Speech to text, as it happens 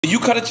You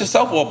cut it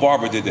yourself or a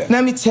barber did that?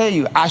 Let me tell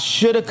you, I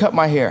should have cut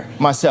my hair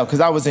myself because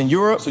I was in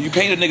Europe. So you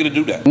paid a nigga to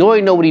do that?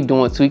 Nori know what he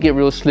doing, so he get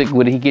real slick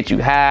with it. He get you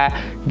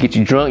high, get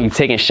you drunk, you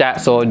taking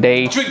shots all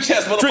day. Drink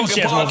Chess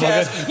motherfucking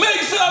podcast.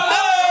 Make some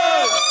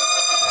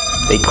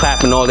noise! They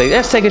clapping all day.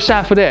 Let's take a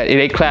shot for that.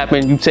 They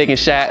clapping, you taking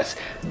shots.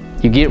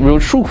 You get real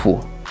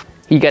truthful.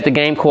 He got the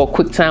game called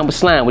Quick Time with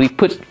Slime, where he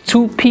puts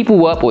two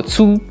people up or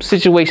two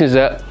situations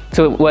up,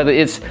 to whether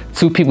it's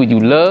two people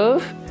you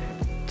love,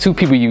 two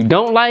people you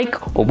don't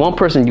like, or one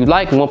person you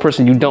like and one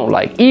person you don't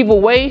like. Either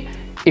way,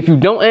 if you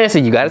don't answer,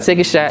 you gotta take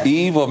a shot.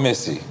 Eve or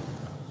Missy?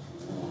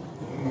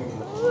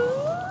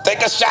 Take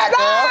a shot,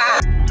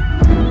 girl.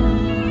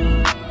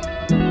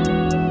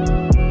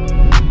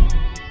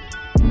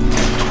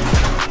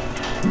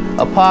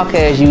 A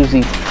podcast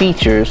usually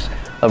features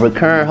a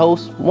recurring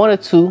host, one or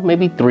two,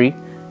 maybe three,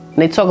 and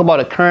they talk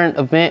about a current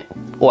event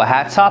or a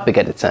hot topic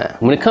at the time.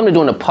 When it comes to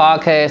doing a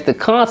podcast, the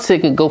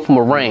content can go from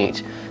a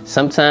range.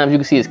 Sometimes you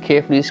can see it's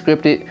carefully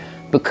scripted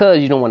because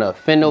you don't want to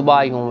offend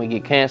nobody, you don't want to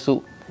get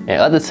canceled. And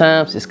other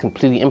times it's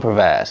completely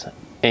improvised.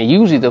 And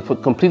usually the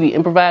completely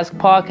improvised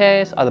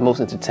podcasts are the most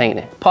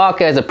entertaining.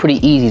 Podcasts are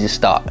pretty easy to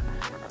start.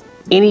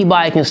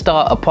 Anybody can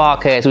start a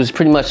podcast, which is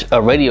pretty much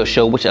a radio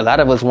show, which a lot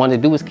of us wanted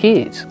to do as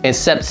kids. In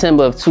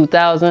September of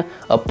 2000,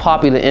 a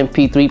popular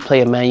MP3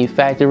 player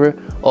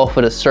manufacturer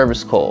offered a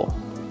service called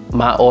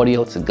My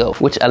Audio To Go,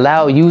 which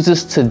allowed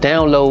users to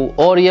download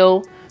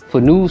audio for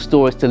news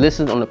stories to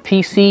listen on a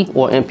PC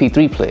or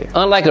MP3 player.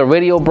 Unlike a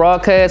radio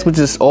broadcast, which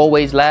is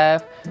always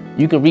live,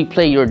 you can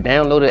replay your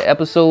downloaded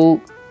episode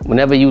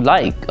whenever you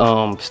like.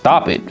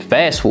 Stop it,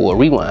 fast forward,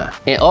 rewind.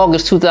 In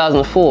August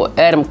 2004,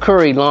 Adam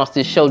Curry launched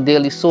his show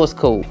Daily Source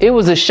Code. It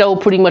was a show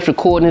pretty much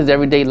recording his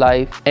everyday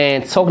life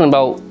and talking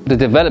about the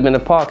development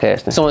of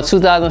podcasting. So in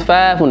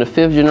 2005, when the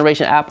 5th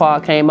generation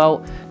iPod came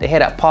out, they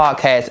had a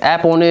podcast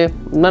app on there.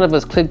 None of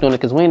us clicked on it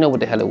because we didn't know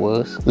what the hell it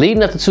was.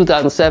 Leading up to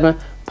 2007,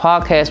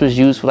 podcast was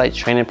used for like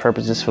training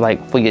purposes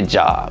for your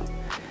job.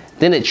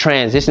 Then it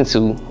transitioned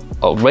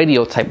to a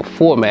radio type of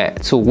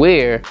format to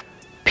where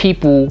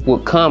people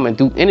would come and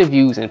do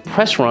interviews and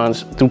press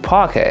runs through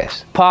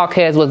podcasts.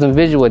 Podcast wasn't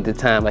visual at the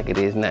time like it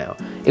is now.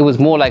 It was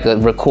more like a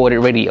recorded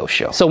radio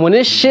show. So when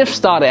this shift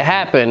started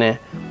happening,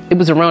 it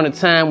was around the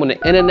time when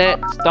the internet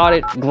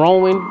started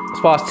growing, as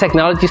far as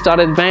technology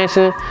started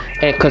advancing,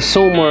 and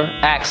consumer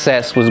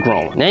access was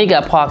growing. Now you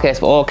got podcasts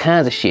for all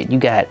kinds of shit. You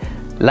got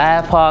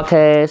live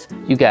podcasts,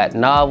 you got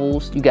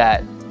novels, you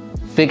got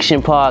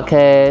fiction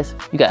podcasts,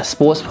 you got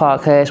sports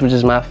podcasts, which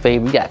is my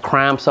favorite, you got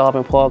crime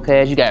solving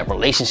podcasts, you got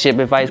relationship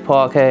advice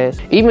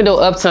podcasts. Even though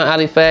Uptown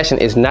Alley Fashion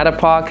is not a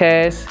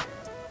podcast,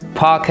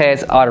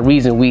 podcasts are the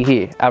reason we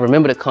here. I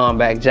remember the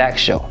Comeback Jack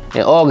show.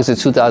 In August of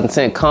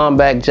 2010,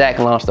 Comeback Jack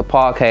launched a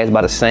podcast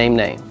by the same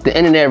name. The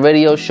internet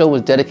radio show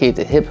was dedicated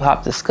to hip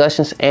hop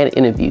discussions and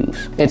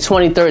interviews. In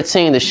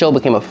 2013, the show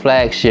became a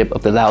flagship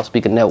of the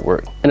Loudspeaker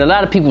Network. And a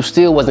lot of people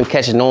still wasn't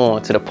catching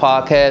on to the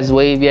podcast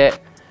wave yet.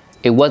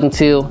 It wasn't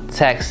until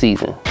tax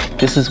season.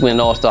 This is when it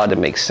all started to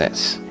make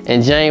sense.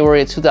 In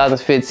January of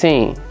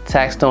 2015,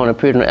 Taxstone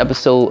appeared on an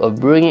episode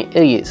of Brilliant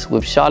Idiots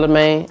with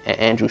Charlamagne and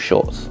Andrew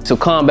Schultz. So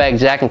Comeback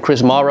Jack and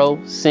Chris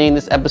Morrow, seeing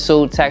this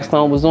episode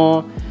Taxstone was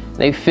on,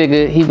 they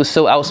figured he was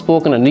so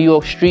outspoken, a New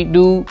York street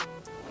dude,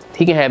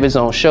 he can have his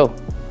own show.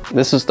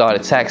 This was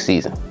started tax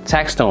season,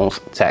 Taxstone's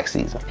tax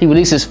season. He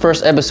released his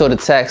first episode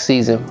of tax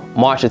season,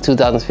 March of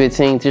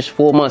 2015, just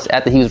 4 months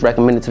after he was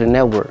recommended to the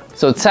network.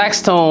 So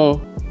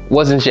Taxstone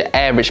wasn't your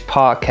average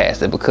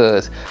podcaster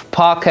because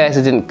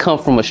podcasters didn't come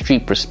from a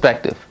street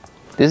perspective.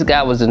 This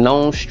guy was a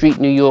known street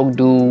New York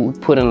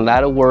dude, put in a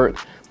lot of work,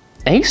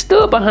 and he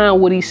stood behind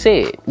what he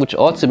said, which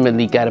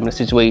ultimately got him in the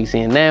situation he's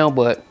in now,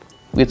 but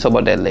we'll talk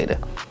about that later.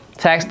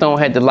 Taxstone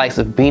had the likes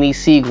of Beanie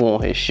Siegel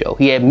on his show.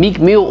 He had Meek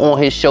Mill on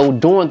his show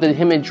during the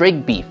him and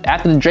Drake beef.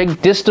 After the Drake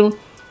dissed him,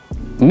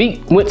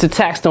 Meek went to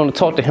Taxstone to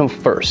talk to him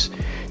first.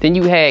 Then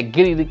you had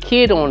Gilly the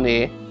Kid on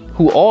there,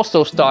 who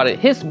also started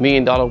his $1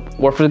 Million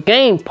Worth of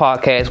Game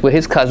podcast with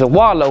his cousin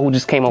Wallow, who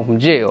just came home from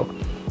jail.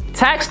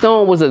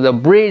 Taxstone was the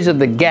bridge of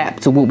the gap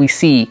to what we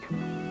see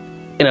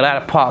in a lot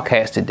of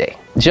podcasts today.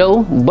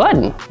 Joe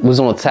Budden was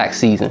on tax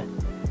season.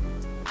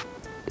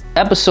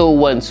 Episode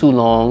wasn't too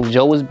long.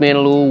 Joe was being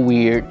a little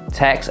weird.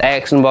 Tax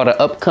asked him about an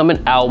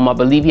upcoming album. I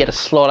believe he had a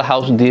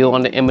Slaughterhouse deal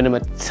under Eminem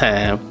at the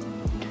time.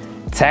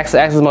 Tax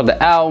asked him about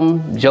the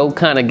album. Joe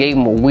kind of gave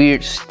him a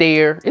weird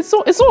stare. It's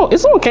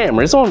on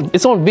camera.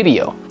 It's on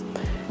video.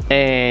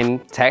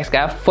 And Tax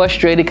got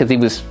frustrated because he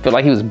felt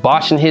like he was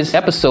botching his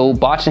episode,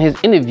 botching his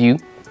interview,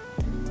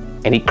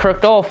 and he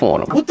kirked off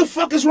on him. What the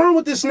fuck is wrong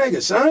with this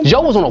nigga, son?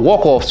 Joe was on a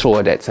walk-off tour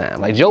at that time.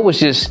 Like, Joe was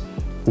just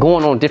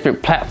going on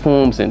different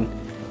platforms and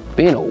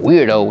being a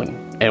weirdo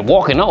and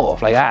walking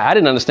off. Like, I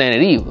didn't understand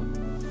it either.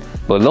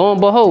 But lo and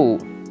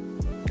behold,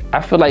 I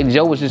feel like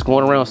Joe was just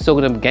going around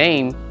soaking up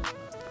game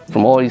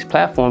from all these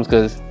platforms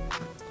because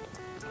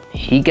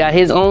he got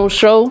his own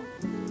show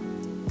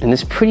and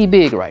it's pretty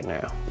big right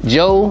now.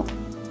 Joe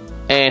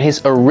and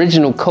his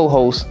original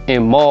co-host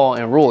in Maul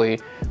and Roy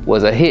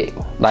was a hit.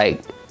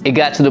 Like, it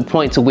got to the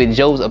point to where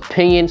Joe's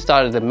opinion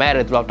started to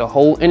matter throughout the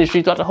whole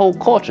industry, throughout the whole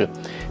culture.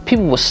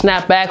 People will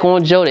snap back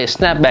on Joe, they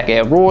snap back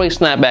at Rory,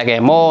 snap back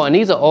at Mal, and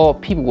these are all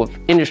people with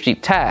industry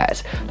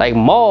ties. Like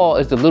Mal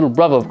is the little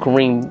brother of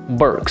Kareem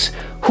Burks,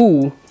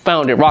 who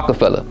founded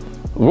Rockefeller.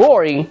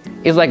 Rory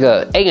is like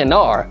a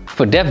A&R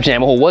for Def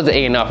Jam, or was an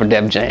A&R for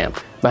Def Jam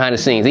behind the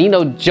scenes. And you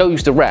know, Joe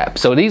used to rap,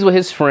 so these were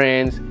his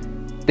friends.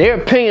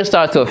 Their opinions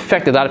started to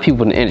affect a lot of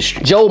people in the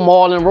industry. Joe,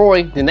 Mal, and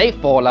Rory, then they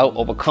fall out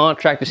over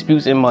contract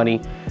disputes and money.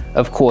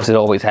 Of course, it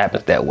always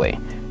happens that way.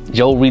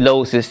 Joe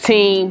reloads his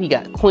team. He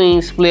got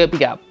Queens Flip, he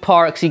got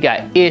Parks, he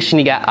got Ish, and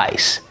he got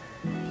Ice.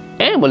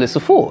 And Melissa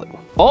Ford.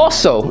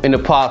 Also in the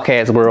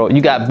podcast world,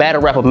 you got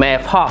battle rapper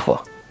Math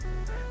Hoffa.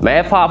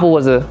 Math Hoffa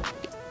was a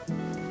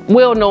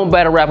well-known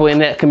battle rapper in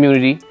that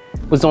community.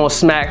 Was on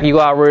Smack,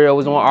 URL,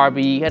 was on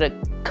RBE, had a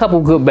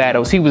couple good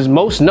battles. He was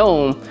most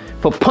known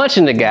for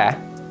punching the guy,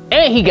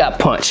 and he got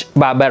punched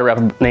by a battle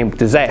rapper named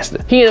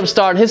Disaster. He ended up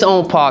starting his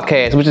own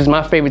podcast, which is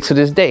my favorite to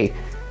this day,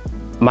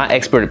 My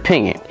Expert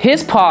Opinion.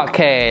 His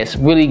podcast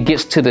really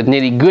gets to the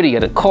nitty gritty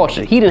of the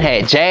culture. He done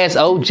had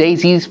Jaz-O,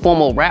 Jay-Z's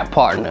former rap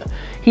partner.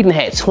 He done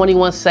had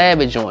 21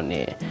 Savage on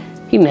there.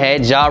 He done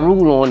had Ja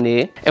Rule on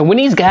there. And when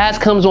these guys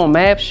comes on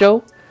Math's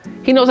show,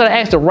 he knows how to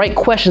ask the right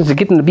questions to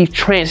get them to be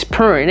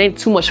transparent. It ain't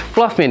too much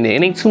fluff in there.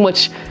 It ain't too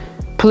much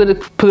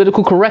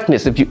political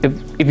correctness, if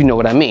you know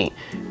what I mean.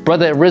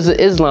 Brother RZA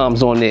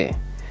Islam's on there.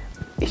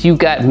 You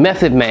got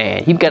Method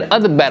Man. You've got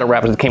other battle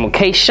rappers that came on.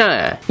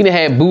 K-Shine. You done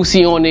had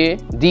Boosie on there.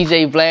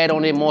 DJ Vlad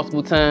on there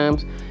multiple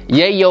times.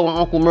 Yayo and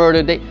Uncle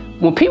Murder.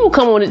 When people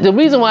come on it, the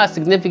reason why it's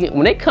significant,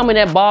 when they come in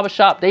that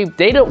barbershop, they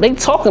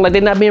talking like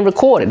they're not being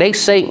recorded. They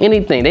say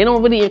anything. They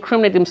don't really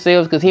incriminate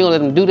themselves because he don't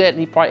let them do that.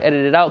 He probably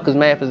edited it out because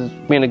Math is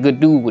being a good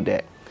dude with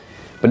that.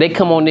 But they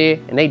come on there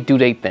and they do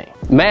their thing.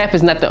 Math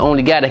is not the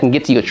only guy that can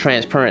get to your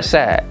transparent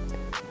side.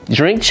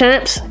 Drink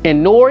Champs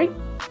and Nori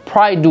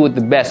probably do it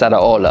the best out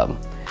of all of them.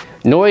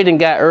 Nori done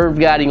got Irv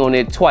Gotti on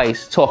there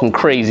twice talking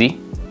crazy.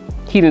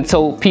 He done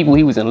told people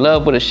he was in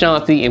love with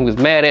Ashanti and was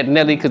mad at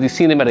Nelly because he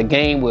seen him at a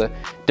game where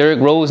Derrick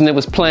Rosen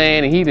was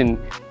playing, and he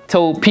done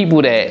told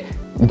people that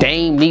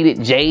Dame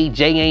needed Jay,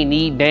 Jay ain't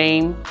need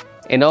Dame,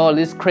 and all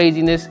this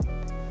craziness.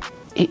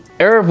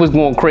 Irv was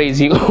going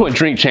crazy on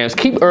Drink Champs.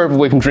 Keep Irv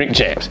away from Drink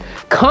Champs.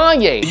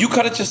 Kanye. You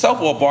cut it yourself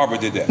or a barber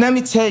did that? Let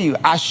me tell you,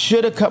 I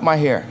should have cut my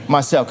hair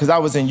myself because I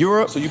was in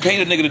Europe. So you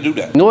paid a nigga to do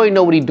that? Nori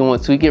know what he doing,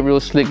 so he get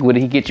real slick with it.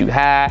 He get you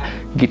high,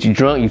 get you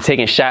drunk, you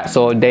taking shots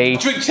all day.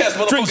 Drink Champs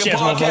motherfucking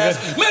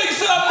podcast. Make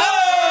some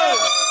noise!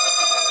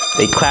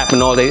 They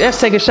clapping all day. Let's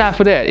take a shot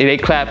for that. If they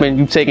clapping,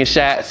 you taking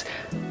shots,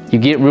 you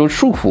get real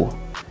truthful.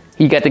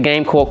 He got the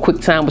game called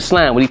Quick Time with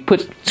Slime, where he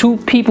puts two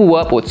people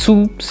up or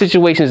two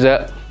situations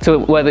up, to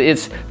whether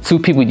it's two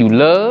people you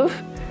love,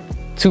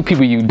 two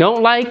people you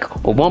don't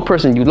like, or one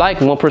person you like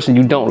and one person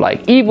you don't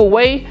like. Either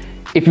way,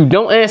 if you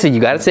don't answer, you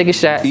gotta take a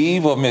shot.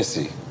 Eve or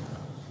Missy?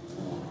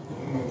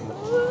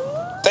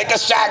 Take a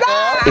shot,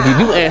 girl. If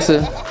you do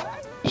answer,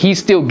 he's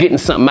still getting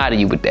something out of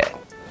you with that.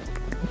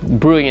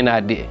 Brilliant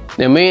idea.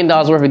 The $1 million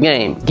worth of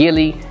game,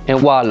 Gilly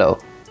and Wallow.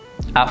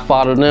 I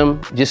follow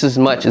them just as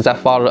much as I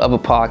follow the other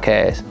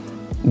podcasts.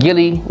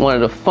 Gilly, one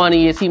of the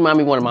funniest. He remind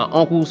me of one of my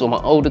uncles or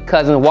my older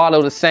cousin.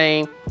 Wallow, the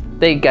same.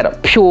 They got a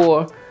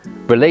pure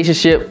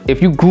relationship.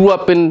 If you grew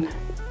up in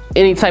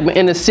any type of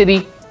inner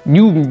city,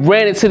 you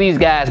ran into these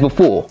guys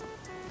before.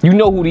 You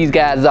know who these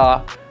guys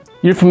are.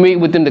 You're familiar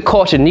with them. The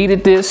culture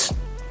needed this.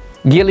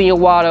 Gilly and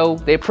Wallow,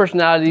 their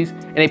personalities,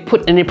 and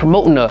they're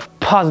promoting a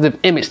positive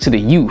image to the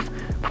youth,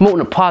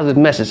 promoting a positive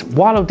message.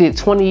 Wallow did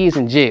 20 years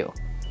in jail.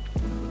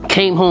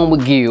 Came home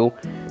with Gil.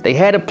 They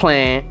had a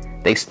plan.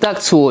 They stuck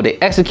to it, they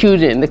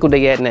executed it, and look what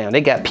they at now. They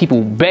got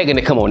people begging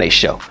to come on their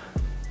show.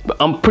 But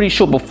I'm pretty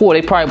sure before,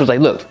 they probably was like,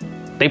 look,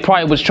 they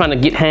probably was trying to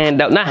get try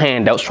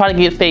to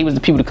get favors to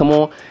people to come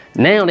on.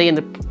 Now they in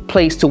the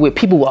place to where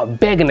people are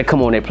begging to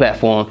come on their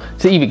platform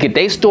to either get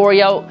their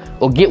story out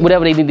or get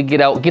whatever they need to get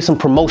out, get some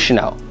promotion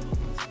out.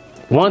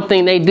 One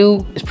thing they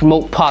do is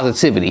promote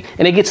positivity.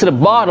 And they get to the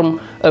bottom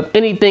of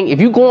anything.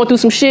 If you're going through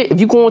some shit, if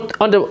you're going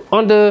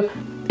under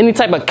any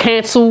type of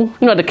cancel,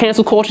 you know, the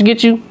cancel culture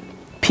get you,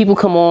 people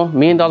come on, $1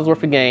 million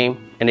worth of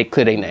game, and they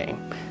clear their name.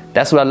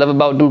 That's what I love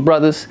about them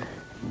brothers.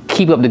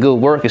 Keep up the good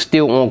work. It's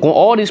still ongoing.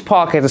 All these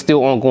podcasts are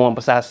still ongoing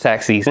besides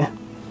tax season.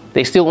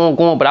 They still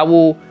ongoing, but I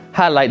will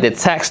highlight that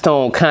Tax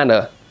Stone kind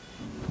of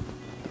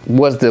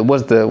was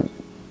the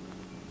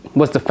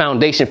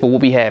foundation for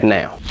what we have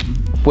now.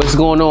 What's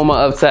going on,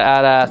 my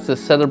upside eyes? To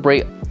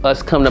celebrate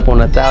us coming up on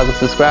 1,000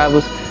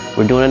 subscribers,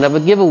 we're doing another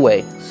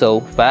giveaway. So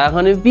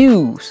 500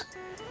 views.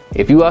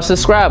 If you are a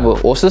subscriber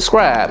or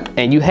subscribe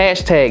and you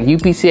hashtag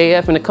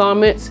UPCAF in the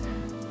comments,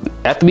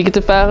 after we get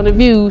to 500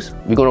 views,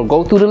 we're gonna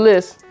go through the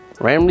list,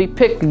 randomly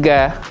pick a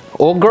guy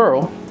or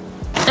girl,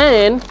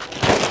 and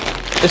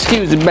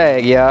excuse the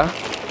bag, y'all.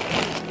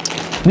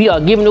 We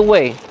are giving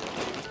away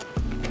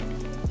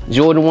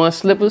Jordan 1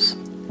 slippers.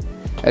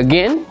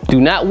 Again, do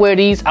not wear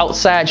these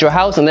outside your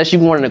house unless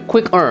you're wanting a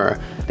quick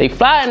earn. They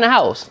fly in the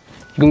house.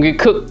 You're gonna get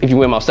cooked if you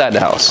wear them outside the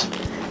house.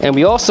 And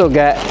we also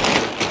got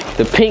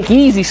the pink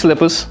Yeezy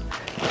slippers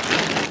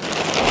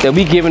that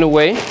we giving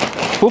away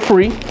for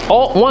free.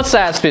 All one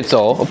size fits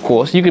all, of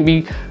course. You can be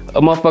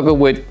a motherfucker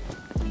with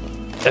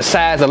a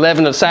size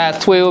 11 or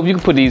size 12. You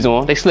can put these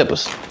on. They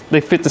slippers.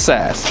 They fit the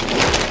size.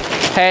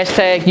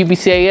 Hashtag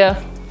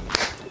UBCAF.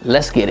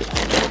 Let's get it.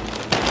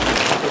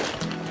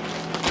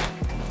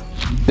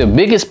 The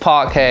biggest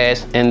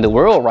podcast in the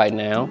world right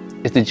now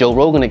is the Joe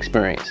Rogan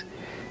Experience.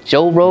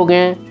 Joe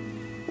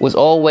Rogan was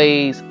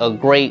always a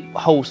great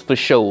host for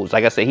shows.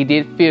 Like I said, he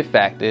did Fear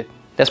Factor.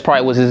 That's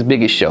probably was his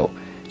biggest show.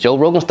 Joe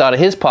Rogan started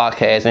his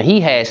podcast and he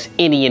has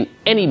any and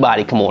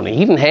anybody come on. He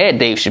didn't have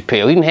Dave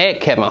Chappelle. He didn't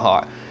have Kevin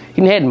Hart.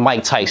 He didn't have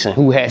Mike Tyson,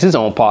 who has his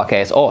own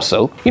podcast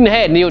also. He didn't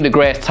have Neil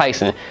deGrasse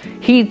Tyson.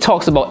 He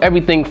talks about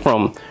everything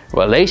from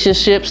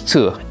relationships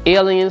to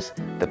aliens,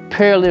 the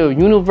parallel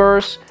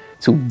universe,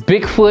 to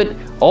Bigfoot,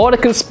 all the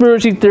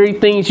conspiracy theory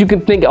things you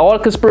can think of, all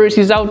the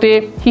conspiracies out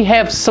there. He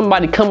has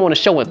somebody come on the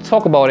show and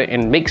talk about it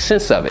and make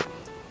sense of it.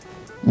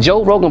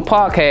 Joe Rogan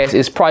podcast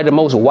is probably the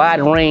most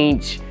wide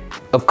range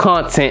of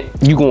content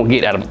you gonna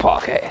get out of a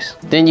podcast.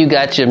 Then you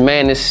got your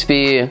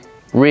Manosphere,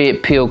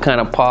 Red Pill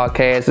kind of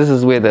podcast. This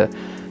is where the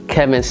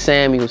Kevin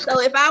Samuels. So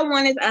if I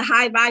wanted a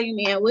high volume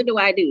man, what do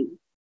I do?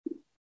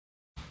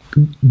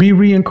 Be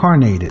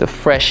reincarnated. The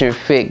Fresh and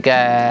Fit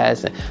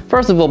guys.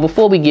 First of all,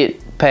 before we get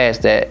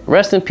past that,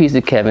 rest in peace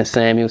to Kevin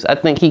Samuels. I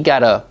think he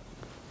got a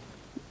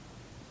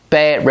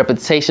bad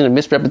reputation, a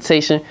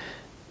misreputation.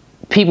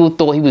 People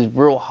thought he was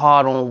real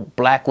hard on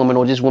black women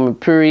or just women,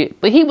 period.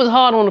 But he was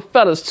hard on the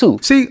fellas too.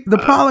 See, the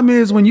problem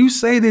is when you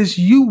say this,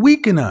 you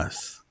weaken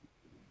us.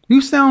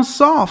 You sound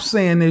soft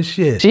saying this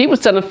shit. See, he was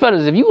telling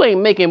fellas, if you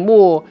ain't making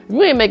more, if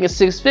you ain't making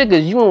 6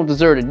 figures, you don't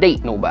deserve to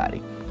date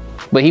nobody.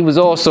 But he was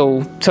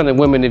also telling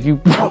women, if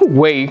you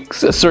weigh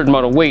a certain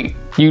amount of weight,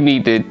 you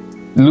need to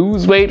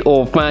lose weight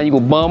or find you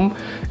a bum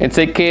and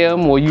take care of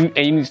him, or you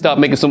need to stop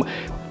making some.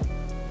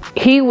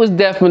 He was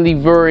definitely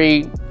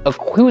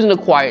he was an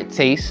acquired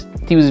taste.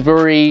 He was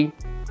very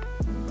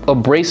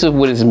abrasive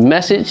with his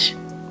message,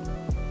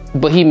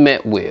 but he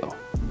meant well.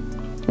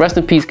 Rest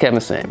in peace, Kevin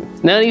Samuel.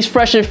 Now these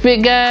Fresh and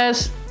Fit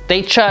guys,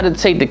 they try to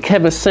take the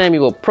Kevin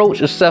Samuel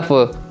approach, except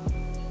for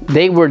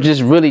they were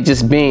just really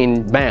just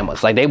being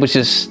Bamas. Like they was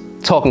just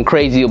talking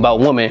crazy about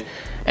women.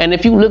 And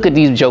if you look at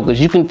these jokers,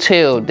 you can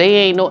tell they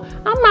ain't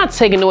I'm not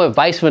taking no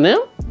advice from them.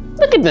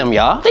 Look at them,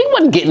 y'all. They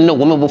wasn't getting no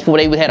women before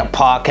they had a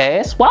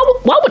podcast. Why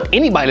would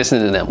anybody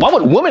listen to them? Why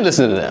would women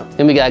listen to them?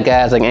 Then we got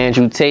guys like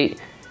Andrew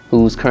Tate,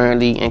 who's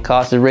currently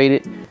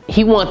incarcerated.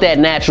 He want that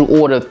natural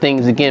order of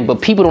things again,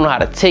 but people don't know how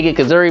to take it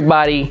because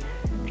everybody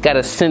got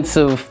a sense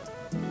of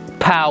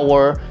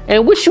power,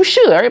 and which you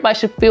should. Everybody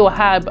should feel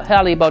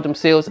highly about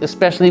themselves,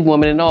 especially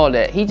women and all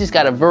that. He just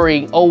got a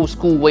very old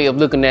school way of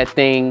looking at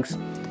things,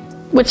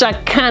 which I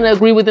kind of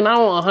agree with him. I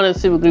don't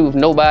 100% agree with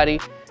nobody,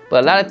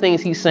 but a lot of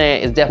things he's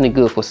saying is definitely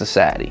good for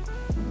society.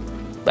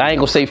 I ain't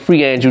gonna say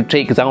free Andrew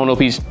Tate because I don't know if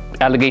these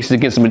allegations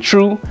against him are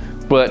true,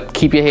 but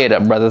keep your head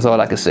up, brother. That's all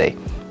I can say.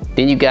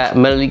 Then you got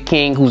Melody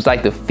King, who's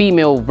like the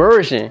female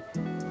version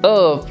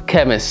of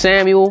Kevin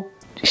Samuel.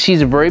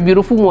 She's a very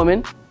beautiful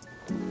woman.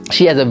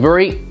 She has a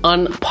very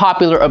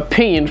unpopular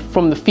opinion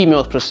from the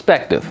female's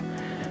perspective.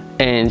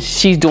 And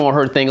she's doing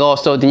her thing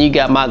also. Then you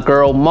got my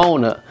girl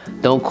Mona.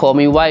 Don't Call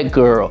Me White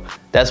Girl.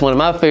 That's one of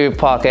my favorite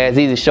podcasts.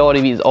 Either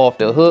Shorty is Off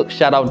the Hook.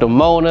 Shout out to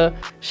Mona.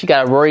 She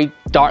got a very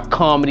dark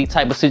comedy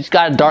type of shit. She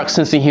got a dark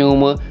sense of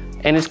humor.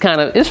 And it's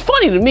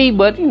funny to me,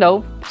 but you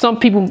know, some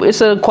people,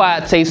 it's a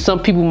quiet taste.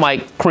 Some people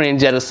might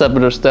cringe at some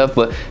of her stuff,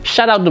 but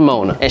shout out to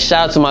Mona. And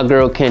shout out to my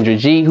girl Kendra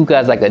G, who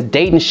got like a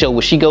dating show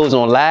where she goes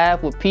on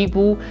live with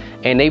people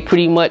and they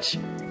pretty much,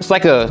 it's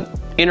like a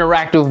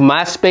interactive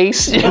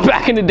MySpace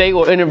back in the day,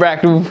 or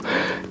interactive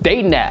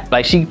dating app.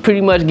 Like she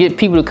pretty much get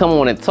people to come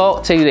on and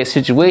talk, tell you their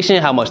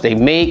situation, how much they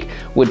make,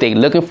 what they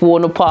looking for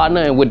in a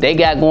partner, and what they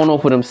got going on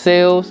for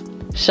themselves.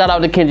 Shout out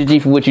to Kendra G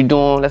for what you're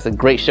doing. That's a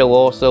great show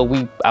also.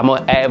 I'm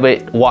an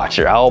avid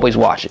watcher. I always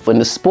watch it. But in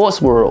the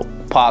sports world,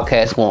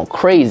 podcast going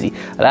crazy.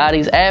 A lot of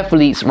these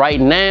athletes right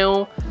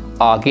now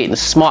are getting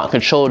smart,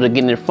 controlled,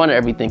 getting in front of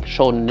everything,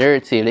 controlling the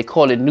narrative. They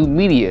call it new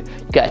media.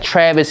 You got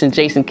Travis and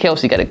Jason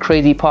Kelce got a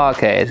crazy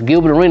podcast.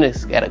 Gilbert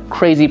Arenas got a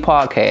crazy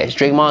podcast.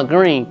 Draymond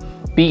Green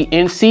be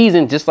in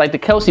season just like the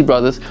Kelce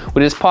brothers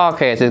with his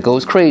podcast. It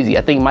goes crazy.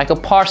 I think Micah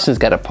Parsons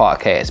got a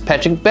podcast.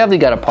 Patrick Beverly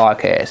got a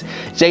podcast.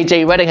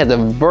 JJ Redick has a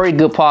very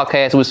good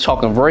podcast. Who's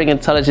talking very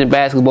intelligent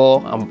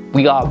basketball.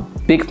 We are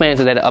big fans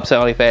of that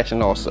Upside Alley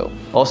Fashion also.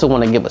 Also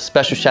want to give a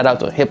special shout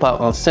out to Hip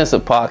Hop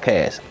Uncensored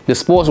podcast. The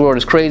sports world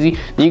is crazy.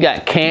 Then you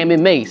got Cam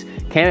and Mace.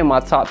 Cam and my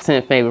top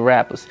 10 favorite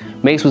rappers.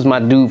 Mace was my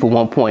dude for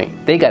one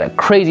point. They got a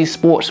crazy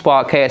sports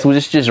podcast which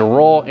is just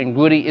raw and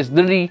gritty. It's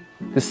literally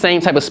the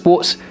same type of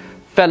sports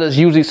fellas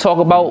usually talk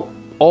about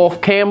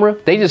off camera.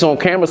 They just on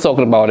camera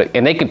talking about it,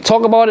 and they can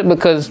talk about it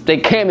because they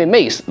Cam and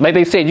Mace. Like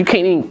they said, you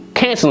can't even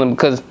cancel them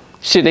because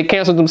shit, they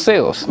canceled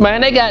themselves.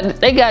 Man, they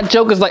got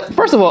jokers like,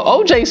 first of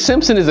all, OJ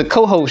Simpson is a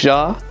co-host,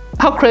 y'all.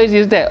 How crazy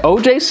is that?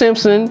 OJ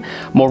Simpson,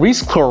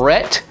 Maurice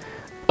Clarett,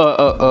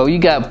 you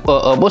got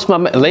what's my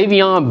man,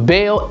 Le'Veon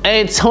Bell,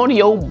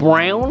 Antonio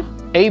Brown.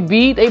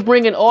 AB, they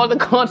bring in all the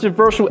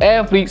controversial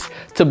athletes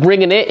to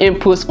bring in their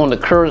inputs on the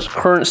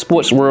current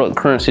sports world,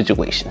 current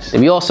situations.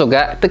 And we also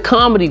got the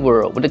Comedy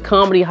World with the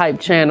Comedy Hype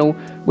channel,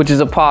 which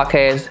is a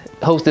podcast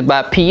hosted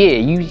by Pierre.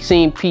 You've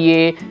seen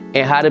Pierre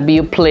and How to Be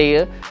a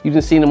Player. You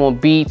can see him on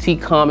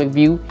BET Comic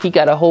View. He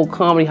got a whole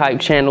Comedy Hype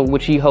channel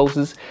which he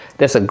hosts.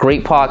 That's a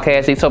great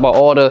podcast. They talk about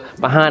all the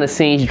behind the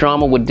scenes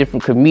drama with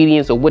different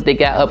comedians or what they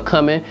got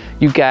upcoming.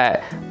 You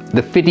got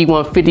the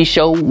 5150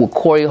 show with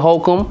Corey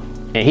Holcomb.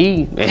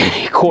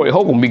 And Corey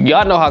Holcomb,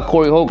 y'all know how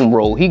Corey Holcomb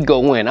roll. He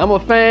go in. I'm a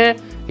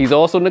fan. He's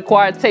also in the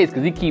Quiet Taste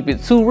because he keep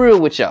it too real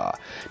with y'all.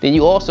 Then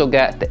you also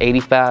got the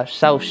 85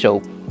 South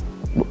show.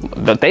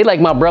 They like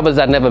my brothers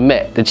I never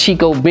met. The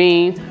Chico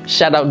Bean,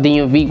 shout out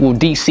DMV, well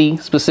DC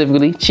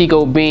specifically.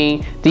 Chico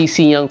Bean,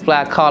 DC Young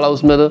Fly,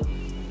 Carlos Miller.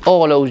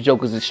 All those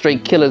jokers are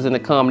straight killers in the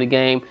comedy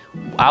game.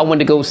 I went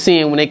to go see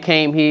them when they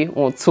came here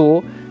on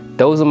tour.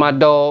 Those are my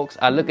dogs.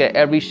 I look at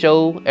every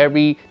show,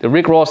 the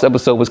Rick Ross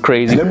episode was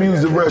crazy. Let me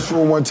use the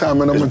restroom one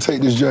time and I'm gonna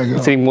take this jacket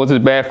off. He went to the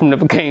bathroom,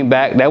 never came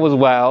back. That was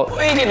wild. We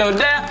ain't get no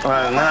doubt.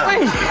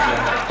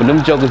 But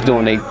them jokers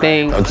doing their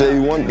thing. I'll tell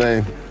you one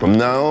thing, from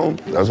now on,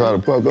 that's how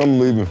the fuck I'm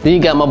leaving. Then you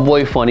got my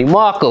boy Funny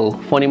Marco.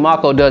 Funny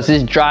Marco does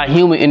his dry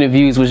humor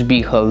interviews, which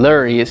be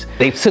hilarious.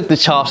 They took the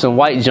Charleston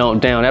White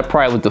jump down. That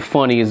probably was the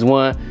funniest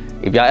one.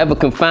 If y'all ever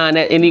can find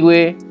that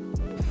anywhere,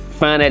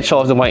 find that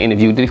Charleston White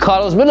interview. The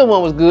Carlos Miller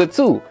one was good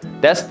too.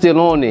 That's still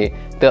on there.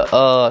 The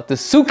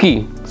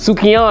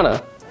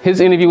Sukiana. His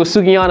interview with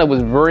Sukiana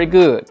was very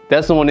good.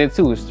 That's on there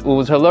too. It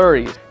was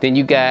hilarious. Then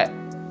you got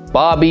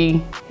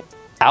Bobby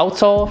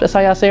Althoff. That's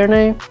how y'all say her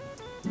name?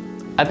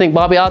 I think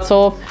Bobby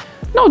Althoff.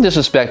 No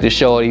disrespect to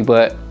Shorty,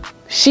 but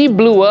she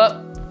blew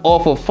up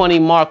off of Funny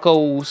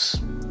Marco's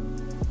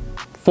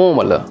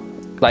formula.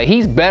 Like,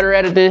 he's better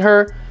at it than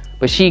her,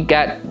 but she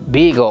got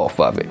big off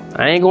of it.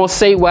 I ain't gonna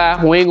say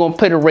why, we ain't gonna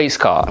put a race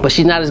car, but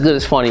she's not as good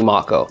as Funny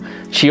Marco.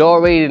 She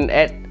already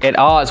at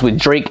odds with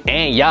Drake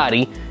and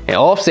Yachty, and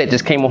Offset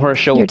just came on her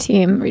show. Your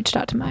team reached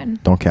out to mine.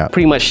 Don't cap.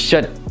 Pretty much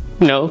shut,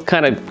 you know,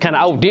 kind of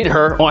outdid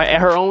her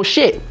at her own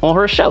shit on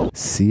her show.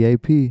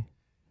 CAP.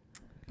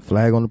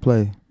 Flag on the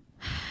play.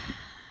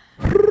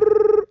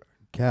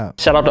 Cap.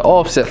 Shout out to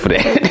Offset for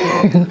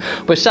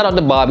that. But shout out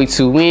to Bobby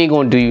too. We ain't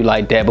gonna do you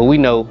like that, but we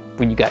know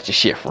where you got your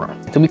shit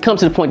from. So we come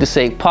to the point to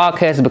say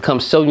podcasts have become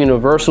so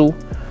universal.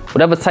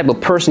 Whatever type of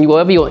person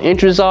whatever your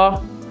interests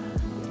are,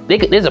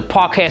 there's a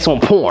podcast on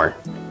porn.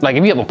 Like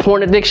if you have a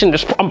porn addiction,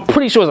 I'm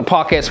pretty sure there's a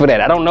podcast for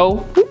that. I don't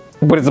know,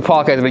 but it's a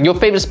podcast. But your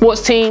favorite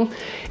sports team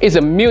is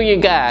a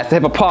million guys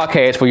that have a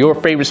podcast for your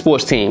favorite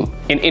sports team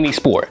in any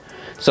sport.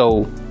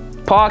 So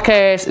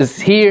podcast is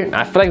here.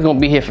 I feel like it's gonna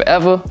be here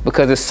forever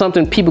because it's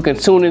something people can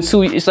tune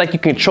into. It's like you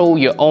control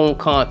your own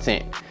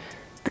content.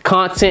 The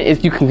content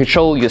is you can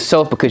control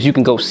yourself because you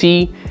can go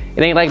see.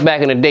 It ain't like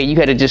back in the day you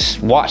had to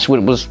just watch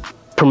what was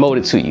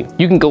promoted to you.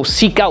 You can go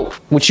seek out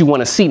what you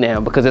want to see now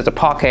because there's a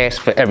podcast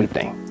for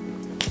everything.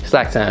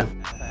 Slack time.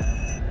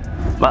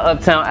 My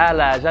Uptown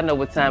allies, y'all know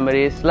what time it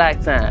is.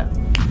 Slack time.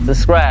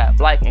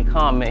 Subscribe, like, and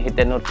comment. Hit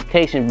that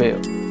notification bell.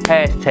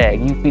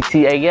 Hashtag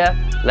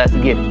UPTAF. Let's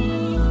get it.